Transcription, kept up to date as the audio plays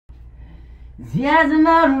See, as a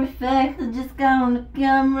matter of fact, I just got on the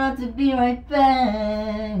camera to be right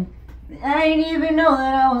back. I didn't even know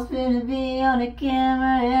that I was finna be on the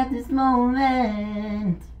camera at this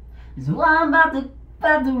moment. So I'm about to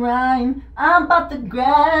rhyme. I'm about to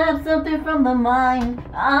grab something from the mind.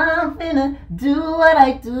 I'm finna do what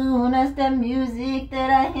I do, and that's that music that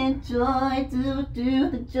I enjoy. Do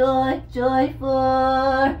the joy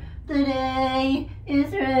for today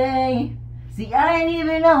is Ray. See, I didn't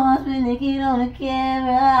even know I was finna get on the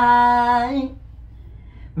camera.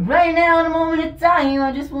 But right now, in a moment of time,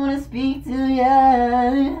 I just wanna speak to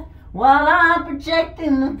ya while I'm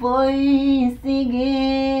projecting the voice singing.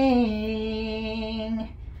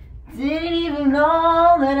 Didn't even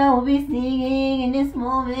know that I would be singing in this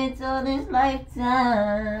moment or this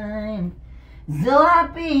lifetime. So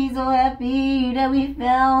happy that we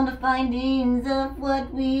found the findings of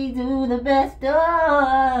what we do the best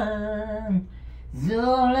of.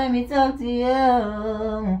 So let me talk to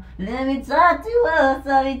you, let me talk to us,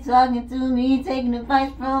 I'll be talking to me, taking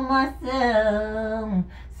advice from myself.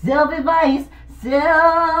 Self-advice,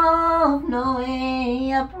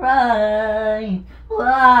 self-knowing, upright,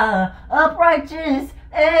 uprighteous,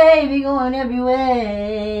 hey, be going every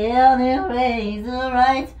way, all the ways, the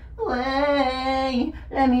right way.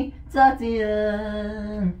 Let me talk to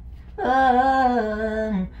you,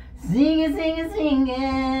 singing,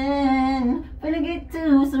 finna get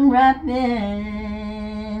to some rapping,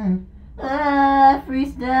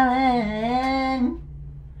 freestyling.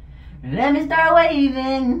 Let me start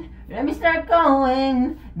waving, let me start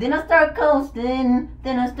going, then I start coasting,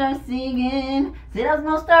 then I start singing. Said I was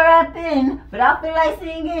gonna start rapping, but I feel like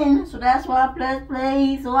singing, so that's why I press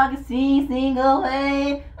play, so I can sing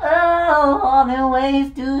away. Oh, all the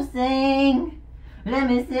ways to sing. Let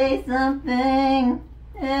me say something,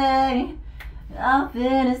 hey, I'm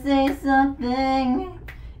finna say something,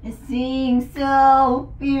 and sing so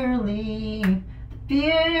purely,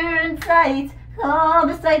 pure in sight, all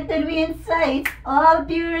the sight that we incite, all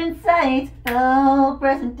pure in sight, oh,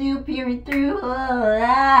 pressing through, peering through,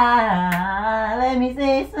 let me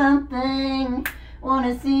say something,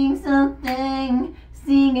 wanna sing something,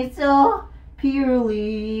 sing it so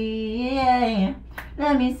purely, yeah.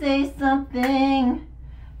 Let me say something.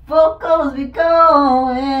 Vocals be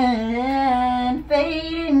going,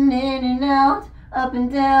 fading in and out, up and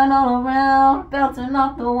down, all around, bouncing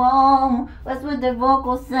off the wall. What's with the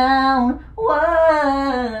vocal sound?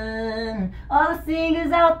 One. All the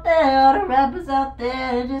singers out there, all the rappers out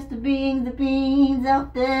there, just the beings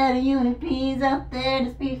out there, the human beings out there, the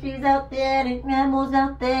species out there, the mammals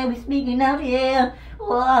out there, we speaking out here.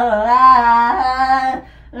 Whoa,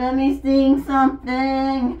 let me sing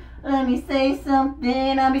something, let me say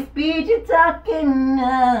something, I'll be speech talking,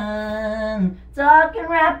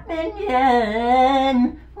 rapping,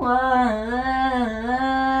 yeah. Whoa,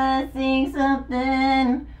 sing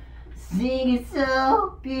something, sing it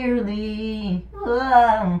so purely,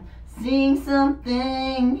 whoa. Sing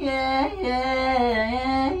something, yeah.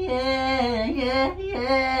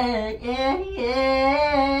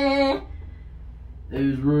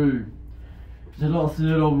 It's rude. Said I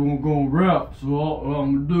said I was gonna rap, so what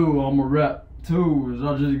I'm gonna do, I'm gonna rap too, as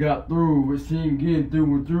I just got through with singing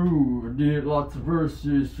through and through. I did lots of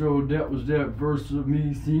verses, so that was that verse of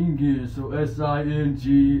me singing. So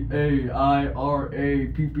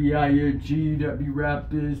SINGAIRAPPING, that be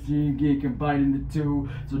rapping, singing, combining the two.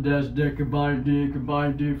 So that's that combined it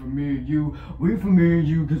for me and you. We for me and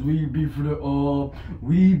you, cause we be for the all.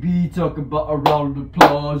 We be talking about a round of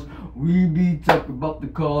applause. We be talking about the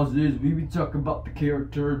causes, we be talking about the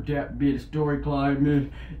character, that be the story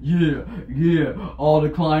climbing, yeah, all the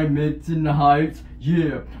climates and the heights,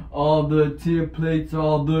 yeah, all the templates,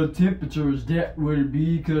 all the temperatures, that would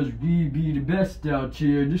be, cause we be the best out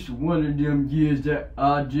here. This is one of them years that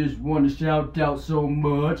I just want to shout out so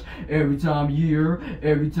much. Every time of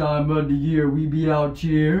the year, we be out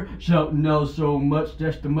here shouting out so much.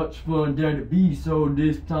 That's the much fun that it be. So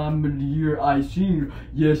this time of the year I sing,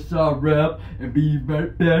 yes I rap, and be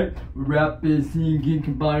right back, rapping, singing,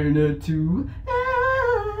 combining the two.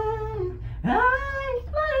 I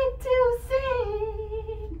like to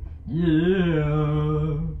sing,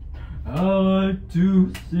 yeah, I like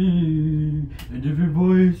to sing, and different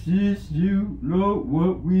voices, you know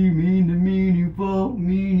what we mean, the meaningful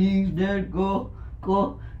meanings that go.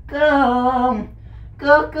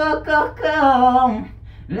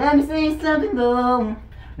 Let me sing something though,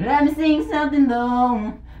 let me sing something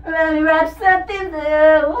though, let me rap something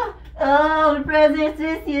though. Oh, the presence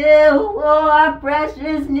is you, oh, our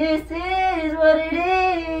preciousness is what it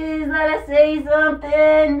is. Let us say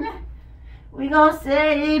something, we gon'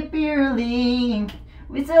 say it purely,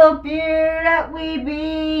 We so pure that we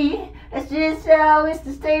be. That's just how it's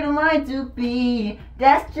the state of mind to be.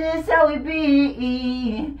 That's just how we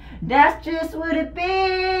be. That's just what it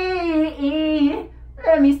be.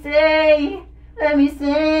 Let me say, let me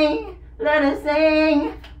sing, let us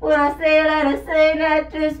sing. When I say let us sing,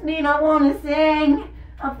 that just mean I wanna sing.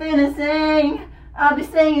 I'm finna sing, I'll be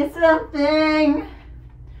singing something.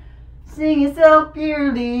 Singing so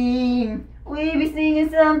purely, we be singing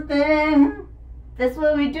something. That's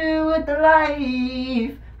what we do with the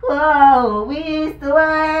life. Whoa, we used to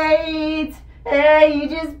wait. Hey, you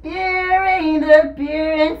just pure ain't the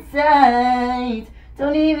pure inside.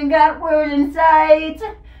 Don't even got words in sight.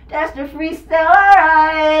 That's the freestyle,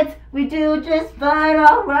 alright. We do just fine,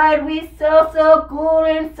 alright. We so cool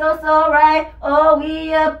and so right. Oh,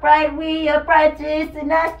 we upright, just,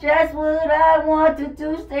 and that's just what I want to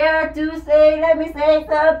do. Stare to say, let me say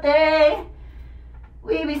something.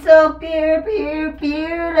 We be so purely.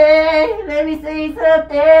 Let me say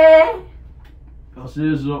something. I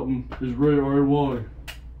said something. It's Ray R.Y.